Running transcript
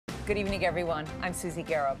Good evening, everyone. I'm Susie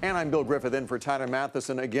Garrow. And I'm Bill Griffith in for Tyler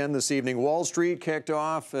Matheson again this evening. Wall Street kicked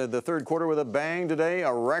off the third quarter with a bang today,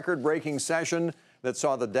 a record-breaking session that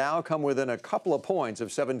saw the Dow come within a couple of points of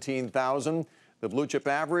 17,000. The blue chip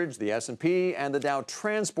average, the S&P, and the Dow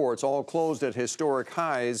transports all closed at historic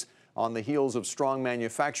highs on the heels of strong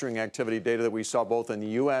manufacturing activity data that we saw both in the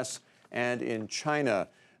U.S. and in China.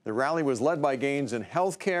 The rally was led by gains in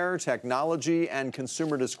healthcare, technology, and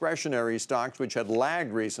consumer discretionary stocks, which had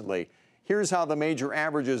lagged recently. Here's how the major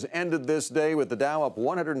averages ended this day, with the Dow up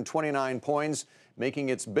 129 points, making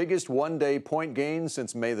its biggest one-day point gain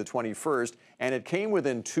since May the 21st, and it came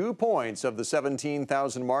within 2 points of the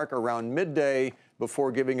 17,000 mark around midday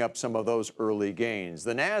before giving up some of those early gains.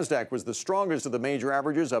 The Nasdaq was the strongest of the major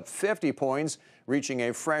averages, up 50 points, reaching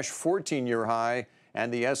a fresh 14-year high,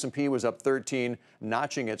 and the S&P was up 13,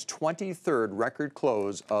 notching its 23rd record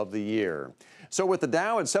close of the year. So with the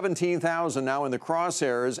Dow at 17,000 now in the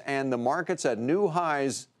crosshairs and the markets at new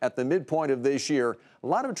highs at the midpoint of this year, a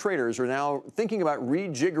lot of traders are now thinking about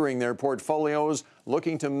rejiggering their portfolios,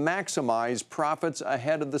 looking to maximize profits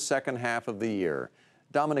ahead of the second half of the year.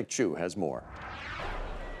 Dominic Chu has more.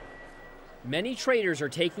 Many traders are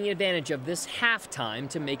taking advantage of this halftime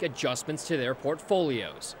to make adjustments to their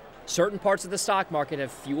portfolios. Certain parts of the stock market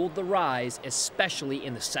have fueled the rise, especially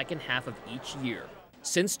in the second half of each year.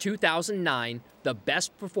 Since 2009, the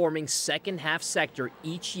best performing second half sector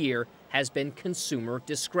each year has been consumer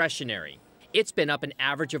discretionary. It's been up an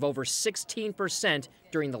average of over 16%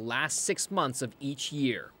 during the last 6 months of each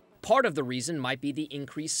year. Part of the reason might be the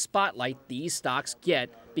increased spotlight these stocks get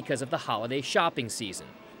because of the holiday shopping season.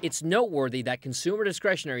 It's noteworthy that consumer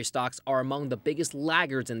discretionary stocks are among the biggest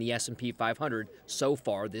laggards in the S&P 500 so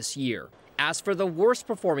far this year. As for the worst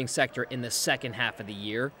performing sector in the second half of the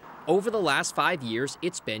year, over the last 5 years,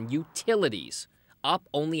 it's been utilities, up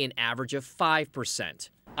only an average of 5%.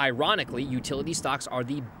 Ironically, utility stocks are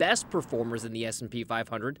the best performers in the S&P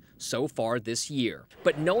 500 so far this year.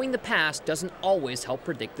 But knowing the past doesn't always help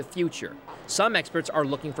predict the future. Some experts are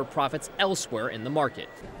looking for profits elsewhere in the market.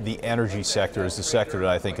 The energy sector is the sector that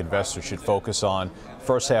I think investors should focus on.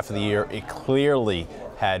 First half of the year, it clearly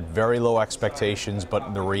had very low expectations, but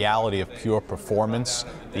in the reality of pure performance,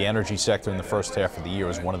 the energy sector in the first half of the year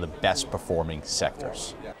is one of the best performing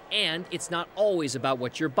sectors. And it's not always about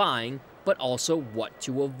what you're buying, but also what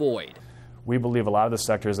to avoid. We believe a lot of the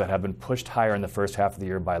sectors that have been pushed higher in the first half of the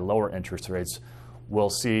year by lower interest rates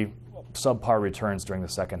will see subpar returns during the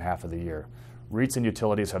second half of the year. REITs and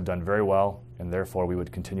utilities have done very well, and therefore we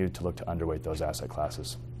would continue to look to underweight those asset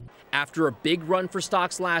classes. After a big run for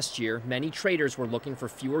stocks last year, many traders were looking for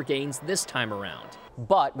fewer gains this time around.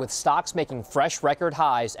 But with stocks making fresh record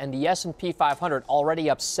highs and the S&P 500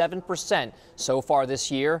 already up 7% so far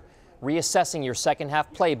this year, reassessing your second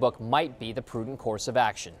half playbook might be the prudent course of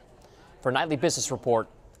action. For Nightly Business Report,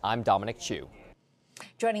 I'm Dominic Chu.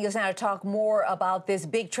 Joining us now to talk more about this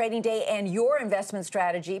big trading day and your investment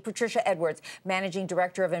strategy, Patricia Edwards, Managing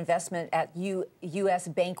Director of Investment at U.S.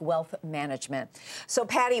 Bank Wealth Management. So,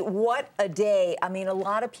 Patty, what a day. I mean, a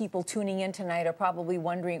lot of people tuning in tonight are probably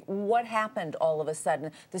wondering what happened all of a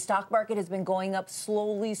sudden. The stock market has been going up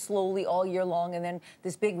slowly all year long, and then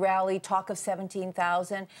this big rally, talk of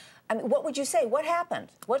 17,000. I mean, what would you say? What happened?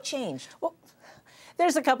 What changed? Well,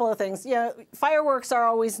 there's a couple of things. Fireworks are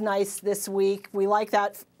always nice this week. We like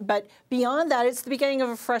that. But beyond that, it's the beginning of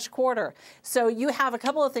a fresh quarter. So you have a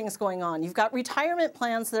couple of things going on. You've got retirement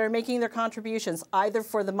plans that are making their contributions either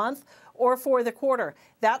for the month or for the quarter.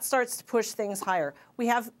 That starts to push things higher. We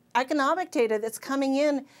have economic data that's coming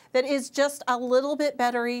in that is just a little bit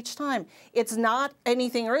better each time. It's not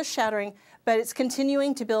anything earth-shattering, but it's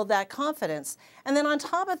continuing to build that confidence. And then on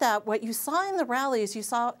top of that, what you saw in the rally is you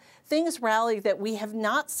saw things rally that we have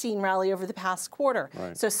not seen rally over the past quarter.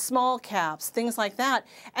 Right. So small caps, things like that.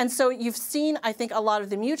 And so you've seen, I think, a lot of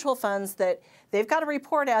the mutual funds that they've got a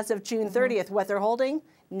report as of June 30th, what they're holding.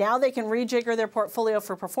 Now they can rejigger their portfolio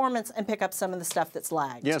for performance and pick up some of the stuff that's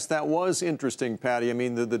lagged. Yes, that was interesting, Patty. I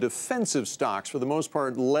mean, the defensive stocks, for the most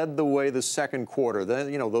part, led the way the second quarter.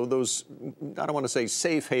 Those, I don't want to say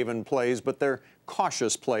safe haven plays, but they're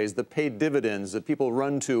cautious plays that pay dividends that people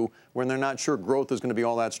run to when they're not sure growth is going to be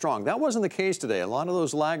all that strong. That wasn't the case today. A lot of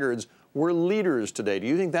those laggards were leaders today. Do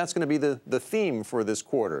you think that's going to be the theme for this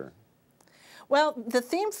quarter? Well, the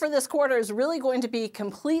theme for this quarter is really going to be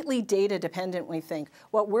completely data dependent, we think.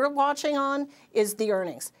 What we're watching on is the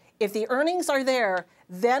earnings. If the earnings are there,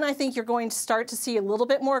 then I think you're going to start to see a little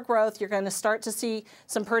bit more growth. You're going to start to see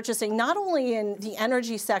some purchasing, not only in the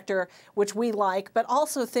energy sector, which we like, but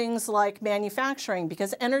also things like manufacturing,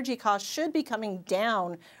 because energy costs should be coming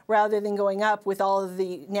down rather than going up with all of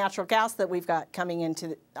the natural gas that we've got coming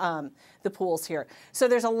into the pools here. So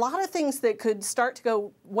there's a lot of things that could start to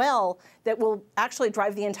go well that will actually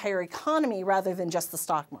drive the entire economy rather than just the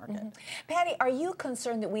stock market. Mm-hmm. Patty, are you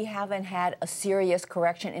concerned that we haven't had a serious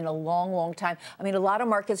correction in a long, long time? I mean, a lot of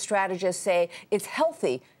market strategists say it's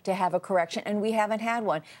healthy to have a correction, and we haven't had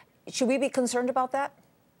one. Should we be concerned about that?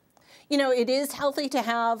 You know, it is healthy to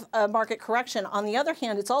have a market correction. On the other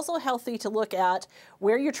hand, it's also healthy to look at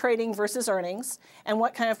where you're trading versus earnings and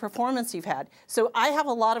what kind of performance you've had. So I have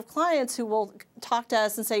a lot of clients who will talk to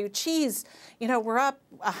us and say, geez, you know, we're up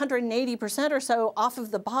 180% or so off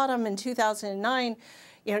of the bottom in 2009.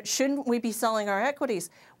 You know, shouldn't we be selling our equities?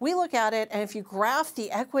 We look at it, and if you graph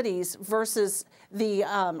the equities versus the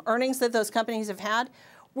earnings that those companies have had,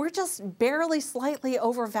 we're just barely slightly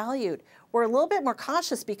overvalued. We're a little bit more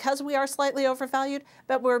cautious because we are slightly overvalued,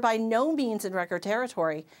 but we're by no means in record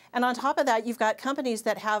territory. And on top of that, you've got companies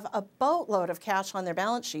that have a boatload of cash on their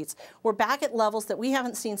balance sheets. We're back at levels that we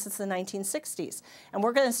haven't seen since the 1960s. And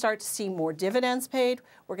we're going to start to see more dividends paid.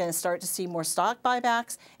 We're going to start to see more stock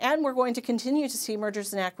buybacks. And we're going to continue to see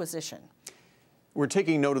mergers and acquisition. We're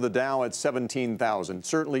taking note of the Dow at 17,000.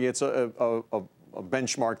 Certainly it's a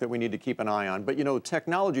benchmark that we need to keep an eye on. But, you know,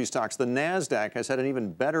 technology stocks, the NASDAQ has had an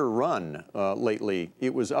even better run lately.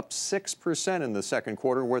 It was up 6% in the second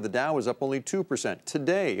quarter, where the Dow was up only 2%.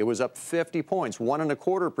 Today, it was up 50 points,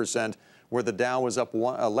 1.25%, where the Dow was up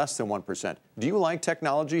less than 1%. Do you like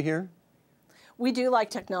technology here? We do like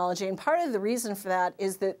technology, and part of the reason for that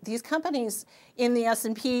is that these companies in the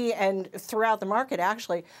S&P and throughout the market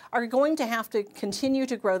actually are going to have to continue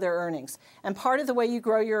to grow their earnings. And part of the way you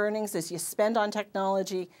grow your earnings is you spend on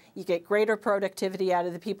technology, you get greater productivity out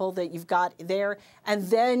of the people that you've got there, and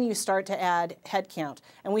then you start to add headcount.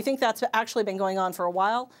 And we think that's actually been going on for a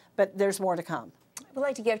while, but there's more to come. I'd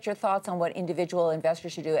like to get your thoughts on what individual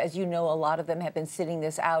investors should do. As you know, a lot of them have been sitting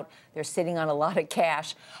this out. They're sitting on a lot of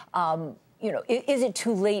cash. You know, is it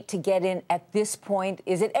too late to get in at this point?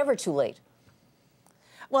 Is it ever too late?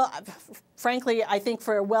 Well, frankly, I think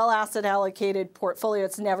for a well-asset allocated portfolio,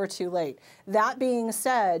 it's never too late. That being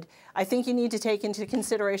said, I think you need to take into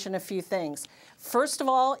consideration a few things. First of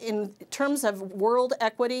all, in terms of world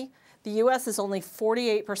equity, the U.S. is only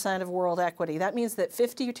 48% of world equity. That means that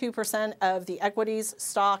 52% of the equities,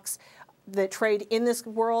 stocks that trade in this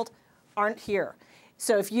world aren't here.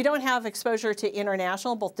 So if you don't have exposure to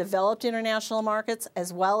international, both developed international markets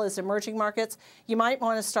as well as emerging markets, you might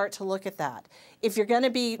want to start to look at that. If you're going to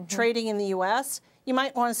be trading in the U.S., you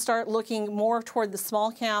might want to start looking more toward the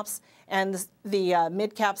small caps and the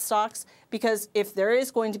mid-cap stocks, because if there is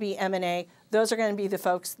going to be M&A, those are going to be the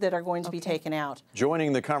folks that are going to be taken out.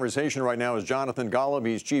 Joining the conversation right now is Jonathan Golub.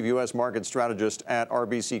 He's Chief U.S. Market Strategist at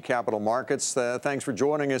RBC Capital Markets. Thanks for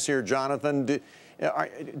joining us here, Jonathan. Do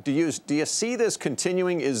you see this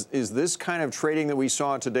continuing? Is this kind of trading that we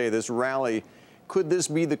saw today, this rally, could this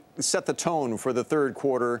be set the tone for the third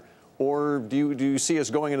quarter, or do you see us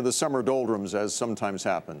going into the summer doldrums, as sometimes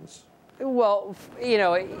happens? Well, you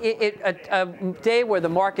know, a day where the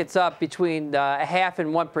market's up between 0.5% and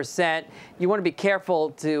 1%, you want to be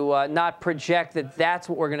careful to not project that that's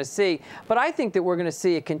what we're going to see. But I think that we're going to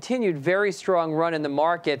see a continued very strong run in the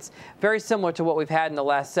markets, very similar to what we've had in the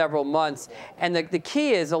last several months. And the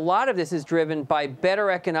key is a lot of this is driven by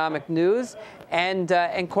better economic news and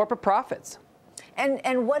corporate profits.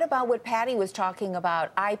 And what about what Patty was talking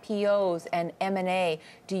about, IPOs and M&A?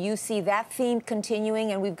 Do you see that theme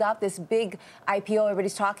continuing? And we've got this big IPO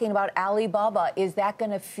everybody's talking about, Alibaba. Is that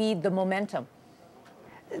going to feed the momentum?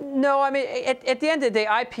 No, I mean, at the end of the day,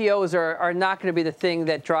 IPOs are not going to be the thing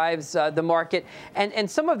that drives the market. And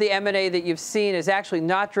some of the M&A that you've seen is actually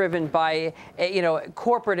not driven by, you know,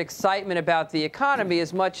 corporate excitement about the economy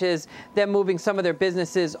as much as them moving some of their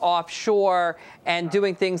businesses offshore and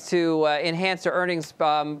doing things to enhance their earnings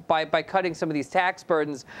by cutting some of these tax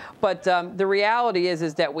burdens. But the reality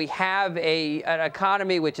is that we have an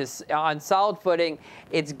economy which is on solid footing.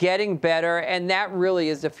 It's getting better, and that really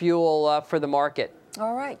is the fuel for the market.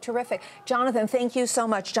 All right, terrific. Jonathan, thank you so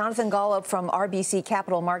much. Jonathan Golub from RBC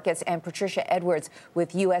Capital Markets and Patricia Edwards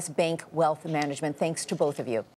with U.S. Bank Wealth Management. Thanks to both of you.